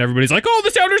game, and everybody's like, "Oh,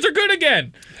 the Sounders are good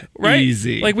again!" Right?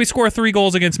 Easy. Like we score 3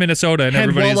 goals against Minnesota, and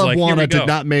everybody's like, "Here we go." did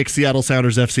not make Seattle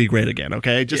Sounders FC great again.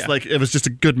 Okay, like it was just a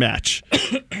good match.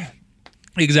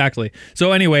 Exactly.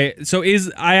 So anyway,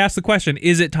 I asked the question: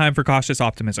 is it time for cautious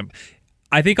optimism?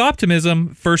 I think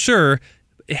optimism for sure.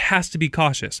 it has to be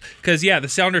cautious because the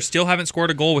Sounders still haven't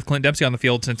scored a goal with Clint Dempsey on the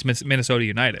field since Minnesota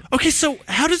United. Okay, so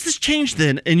how does this change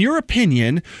then? In your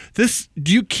opinion,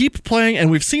 do you keep playing, and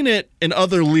we've seen it in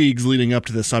other leagues leading up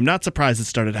to this, so I'm not surprised it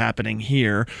started happening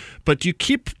here, but do you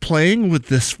keep playing with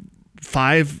this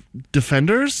 5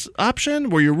 defenders option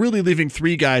where you're really leaving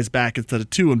 3 guys back instead of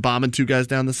 2 and bombing 2 guys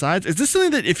down the sides? Is this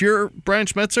something that if you're Brian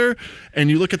Schmetzer and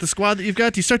you look at the squad that you've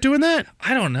got, do you start doing that?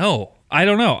 I don't know. I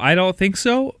don't think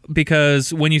so,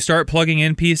 because when you start plugging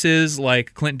in pieces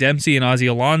like Clint Dempsey and Ozzie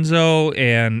Alonso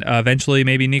and eventually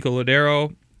maybe Nico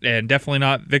Lodero, and definitely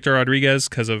not Victor Rodriguez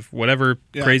because of whatever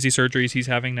crazy surgeries he's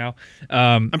having now.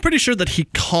 I'm pretty sure that he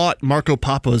caught Marco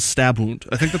Papa's stab wound.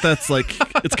 I think that's like,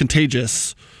 it's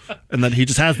contagious. And that he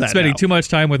just has that Spending now. too much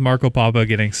time with Marco Papa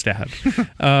getting stabbed.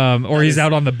 Or he's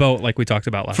out on the boat like we talked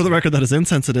about last For the week. record, that is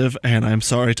insensitive, and I'm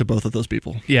sorry to both of those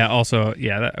people. Yeah, also,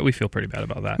 we feel pretty bad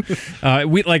about that.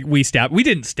 We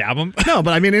didn't stab him. No,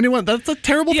 but I mean, that's a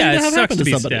terrible thing to have happen to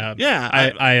be somebody. Stabbed. Yeah.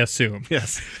 I assume.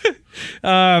 Yes.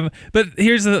 But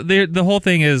here's the whole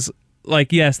thing is,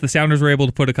 like, yes, the Sounders were able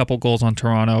to put a couple goals on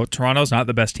Toronto. Toronto's not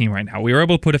the best team right now. We were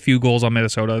able to put a few goals on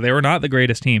Minnesota. They were not the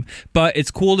greatest team. But it's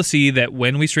cool to see that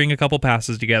when we string a couple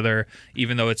passes together,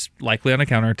 even though it's likely on a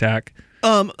counterattack.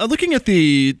 Looking at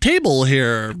the table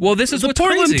here, well, this is the what's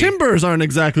Portland crazy. Timbers aren't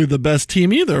exactly the best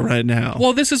team either right now.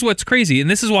 Well, this is what's crazy, and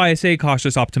this is why I say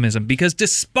cautious optimism, because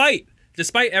despite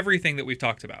everything that we've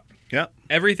talked about,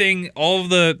 everything, all of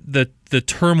the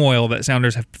turmoil that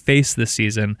Sounders have faced this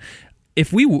season, if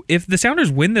the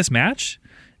Sounders win this match,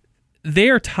 they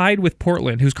are tied with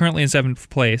Portland, who's currently in 7th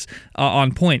place,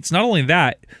 on points. Not only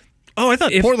that. Oh, I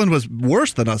thought Portland was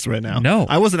worse than us right now. No,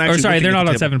 I wasn't actually. Or sorry, they're not on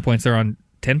table. 7 points. They're on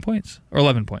 10 points or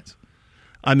 11 points.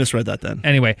 I misread that then.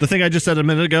 Anyway, the thing I just said a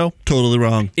minute ago, totally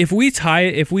wrong. If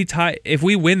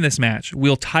we win this match,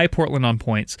 we'll tie Portland on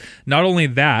points. Not only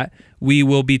that, we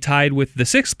will be tied with the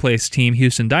 6th place team,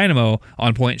 Houston Dynamo,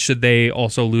 on points should they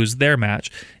also lose their match,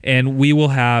 and we will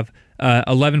have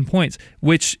 11 points,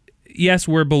 which, yes,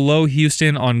 we're below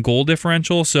Houston on goal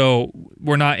differential, so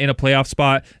we're not in a playoff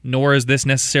spot, nor is this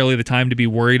necessarily the time to be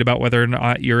worried about whether or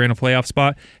not you're in a playoff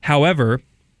spot. However,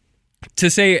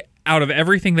 to say out of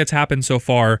everything that's happened so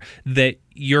far that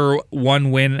you're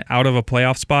 1 win out of a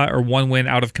playoff spot or 1 win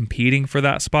out of competing for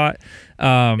that spot,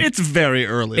 it's very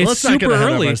early. Let's not get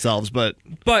ahead of ourselves, but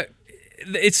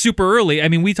it's super early. I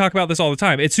mean, we talk about this all the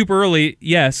time. It's super early,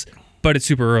 yes, but it's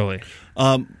super early.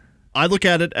 I look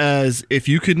at it as if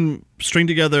you can string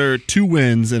together 2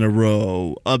 wins in a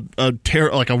row,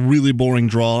 like a really boring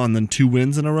draw, and then 2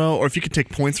 wins in a row, or if you can take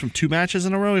points from 2 matches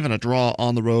in a row, even a draw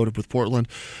on the road with Portland,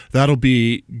 that'll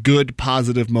be good,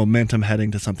 positive momentum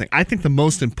heading to something. I think the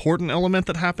most important element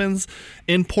that happens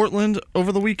in Portland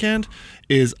over the weekend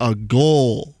is a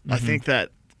goal. Mm-hmm. I think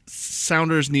that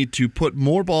Sounders need to put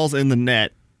more balls in the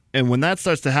net. And when that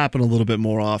starts to happen a little bit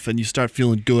more often, you start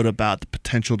feeling good about the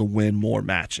potential to win more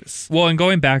matches. Well, and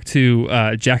going back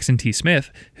to Jackson T.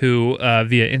 Smith, who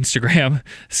via Instagram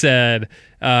said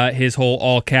his whole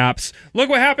all caps, "Look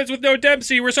what happens with no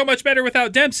Dempsey. We're so much better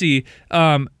without Dempsey."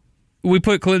 We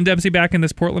put Clint Dempsey back in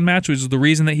this Portland match, which is the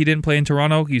reason that he didn't play in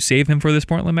Toronto. You save him for this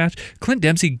Portland match. Clint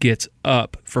Dempsey gets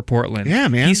up for Portland. Yeah,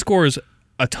 man. He scores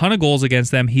a ton of goals against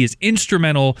them. He is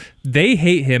instrumental. They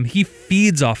hate him. He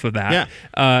feeds off of that.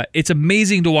 Yeah. It's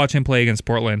amazing to watch him play against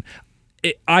Portland.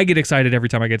 I get excited every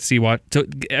time I get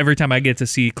to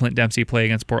see Clint Dempsey play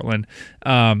against Portland.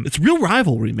 It's real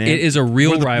rivalry, man. It is a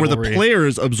real rivalry where the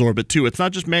players absorb it too. It's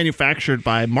not just manufactured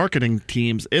by marketing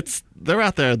teams. They're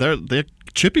out there. They're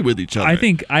chippy with each other. I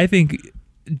think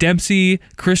Dempsey,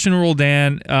 Christian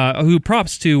Roldan, who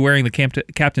props to wearing the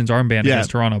captain's armband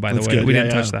against Toronto. By the way, good. We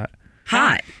didn't touch that.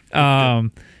 Hot.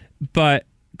 But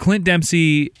Clint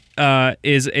Dempsey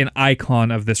is an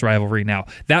icon of this rivalry now.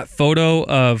 That photo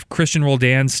of Christian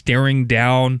Roldan staring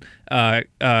down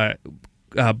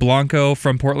Blanco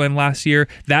from Portland last year,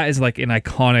 that is like an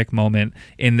iconic moment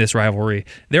in this rivalry.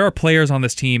 There are players on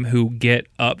this team who get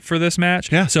up for this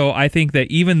match. Yeah. So I think that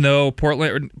even though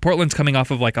Portland's coming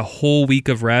off of like a whole week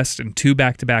of rest and 2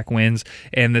 back-to-back wins,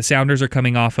 and the Sounders are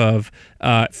coming off of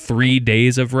 3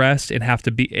 days of rest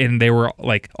and they were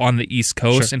like on the East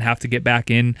Coast and have to get back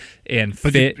in and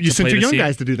fit. You sent your young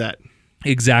guys to do that.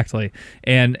 Exactly.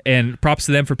 And props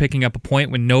to them for picking up a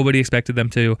point when nobody expected them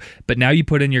to. But now you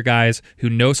put in your guys who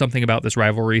know something about this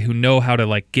rivalry, who know how to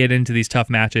like get into these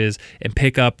tough matches and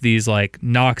pick up these like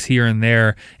knocks here and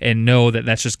there and know that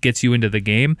just gets you into the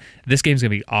game. This game's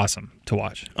going to be awesome to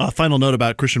watch. Final note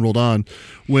about Christian Roldan.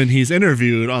 When he's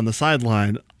interviewed on the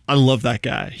sideline, I love that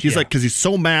guy. He's like, because he's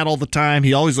so mad all the time.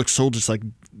 He always looks so just like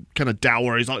kind of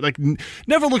dour. He's like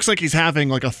never looks like he's having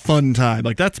like a fun time.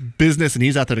 Like that's business, and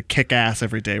he's out there to kick ass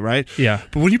every day, right? Yeah.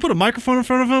 But when you put a microphone in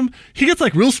front of him, he gets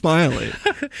like real smiley,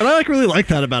 and I like really like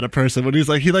that about a person when he's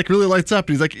like he like really lights up.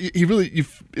 He's like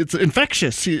it's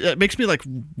infectious. It makes me like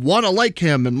want to like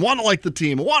him and want to like the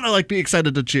team, want to like be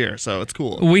excited to cheer. So it's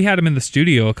cool. We had him in the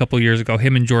studio a couple years ago.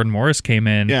 Him and Jordan Morris came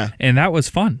in, and that was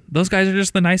fun. Those guys are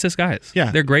just the nicest guys.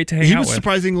 Yeah, they're great to hang out with. He was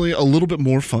surprisingly a little bit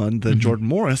more fun than Jordan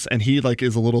Morris, and he like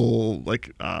is a little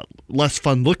like less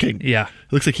fun looking. Yeah,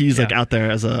 it looks like he's like out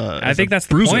there as a. I think that's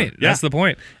bruiser. the point. Yeah. That's the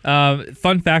point.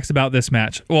 Fun facts about this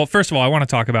match. Well, first of all, I want to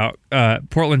talk about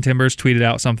Portland Timbers tweeted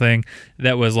out something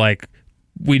that was like,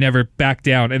 "We never back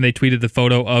down," and they tweeted the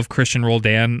photo of Christian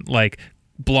Roldan like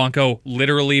Blanco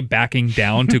literally backing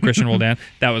down to Christian Roldan.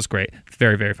 That was great.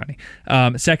 Very, very funny.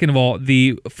 Second of all,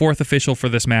 the fourth official for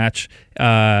this match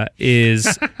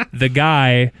is the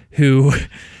guy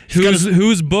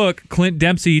whose book Clint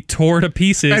Dempsey tore to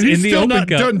pieces and in the Open Cup.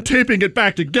 He's still not done taping it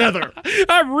back together.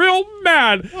 I'm real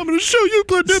mad. I'm going to show you,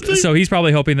 Clint Dempsey. So he's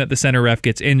probably hoping that the center ref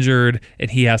gets injured and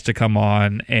he has to come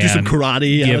on and do some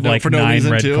karate, give like for no 9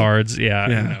 reason red too. cards. Yeah,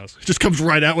 who knows? Just comes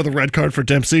right out with a red card for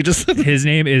Dempsey. Just his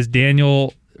name is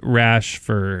Daniel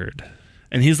Rashford.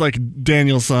 And he's like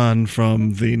Danielson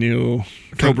from the new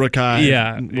Cobra Kai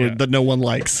that no one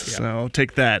likes. Yeah. So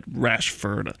take that,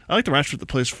 Rashford. I like the Rashford that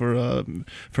plays for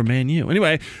Man U.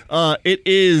 Anyway, it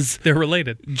is... They're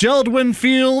related. Geldwin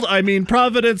Field,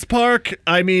 Providence Park,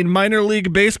 Minor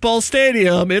League Baseball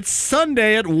Stadium. It's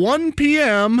Sunday at 1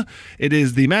 p.m. It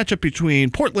is the matchup between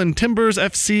Portland Timbers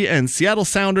FC and Seattle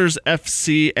Sounders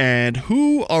FC. And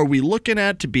who are we looking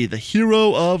at to be the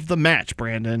hero of the match,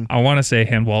 Brandon? I want to say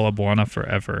Handwalla Buana forever.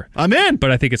 I'm in.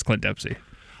 But I think it's Clint Dempsey.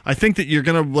 I think that you're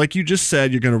going to, like you just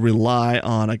said, you're going to rely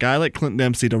on a guy like Clint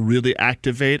Dempsey to really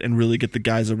activate and really get the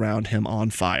guys around him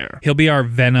on fire. He'll be our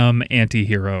Venom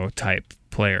anti-hero type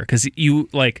player. Because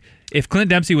if Clint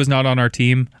Dempsey was not on our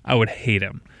team, I would hate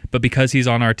him. But because he's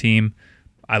on our team,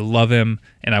 I love him,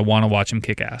 and I want to watch him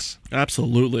kick ass.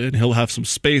 Absolutely, and he'll have some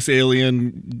space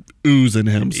alien ooze in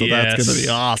him, so that's going to be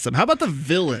awesome. How about the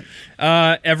villain?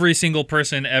 Every single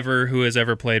person ever who has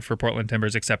ever played for Portland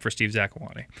Timbers except for Steve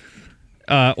Zakuani.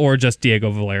 Or just Diego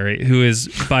Valeri, who is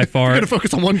by far... You're going to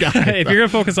focus on one guy. If you're going to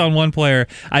focus on one player,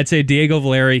 I'd say Diego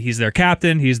Valeri. He's their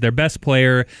captain. He's their best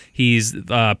player. He's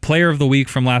player of the week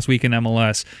from last week in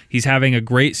MLS. He's having a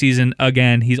great season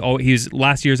again. He's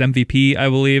last year's MVP, I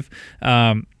believe.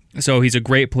 So he's a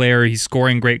great player. He's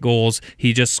scoring great goals.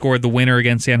 He just scored the winner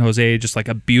against San Jose, just like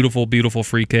a beautiful, beautiful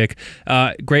free kick.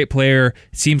 Great player.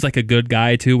 Seems like a good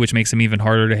guy, too, which makes him even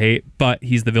harder to hate. But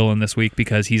he's the villain this week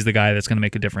because he's the guy that's going to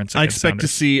make a difference. I expect to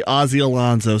see Ozzy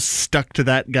Alonso stuck to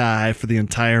that guy for the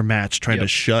entire match, trying to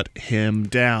shut him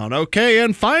down. Okay,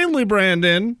 and finally,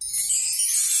 Brandon...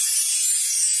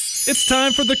 It's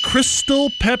time for the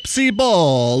Crystal Pepsi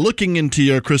Ball. Looking into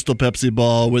your Crystal Pepsi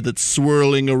Ball with its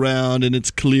swirling around and its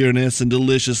clearness and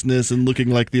deliciousness and looking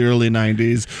like the early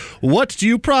 90s, what do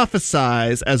you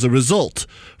prophesize as a result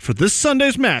for this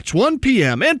Sunday's match, 1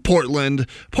 p.m. in Portland?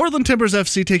 Portland Timbers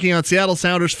FC taking on Seattle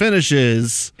Sounders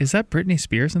finishes. Is that Britney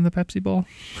Spears in the Pepsi Bowl?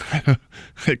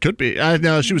 It could be.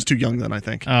 No, she was too young then, I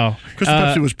think. Oh. Crystal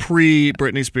Pepsi was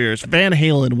pre-Britney Spears. Van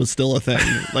Halen was still a thing.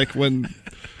 Like when...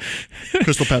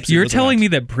 Crystal Pepsi. You're telling me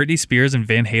that Britney Spears and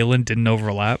Van Halen didn't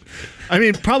overlap?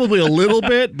 Probably a little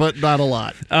bit, but not a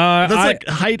lot. That's like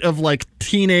height of like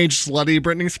teenage slutty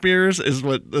Britney Spears is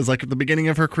what is like at the beginning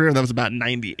of her career. And that was about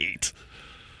 98.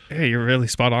 Hey, you're really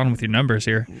spot on with your numbers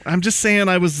here. I'm just saying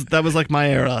that was like my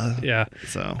era. Yeah.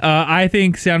 So I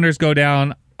think Sounders go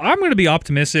down. I'm going to be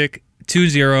optimistic.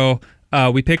 2-0.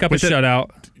 We pick up a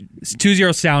shutout.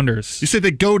 2-0 Sounders. You said they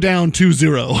go down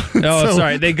 2-0. Oh,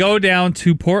 sorry. They go down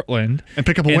to Portland and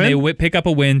pick up a win. And they pick up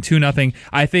a win, 2-0.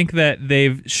 I think that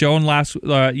they've shown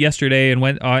yesterday and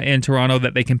went in Toronto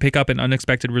that they can pick up an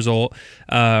unexpected result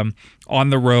on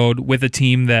the road with a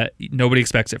team that nobody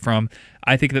expects it from.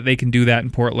 I think that they can do that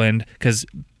in Portland because,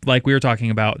 like we were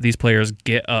talking about, these players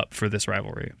get up for this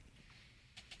rivalry.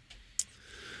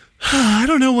 I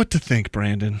don't know what to think,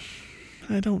 Brandon.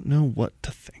 I don't know what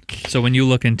to think. So when you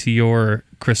look into your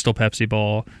Crystal Pepsi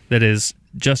Ball that is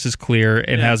just as clear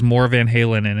and has more Van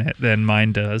Halen in it than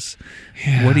mine does,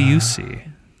 what do you see?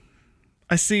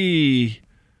 I see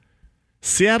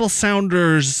Seattle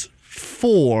Sounders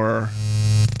 4,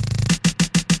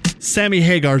 Sammy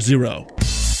Hagar 0.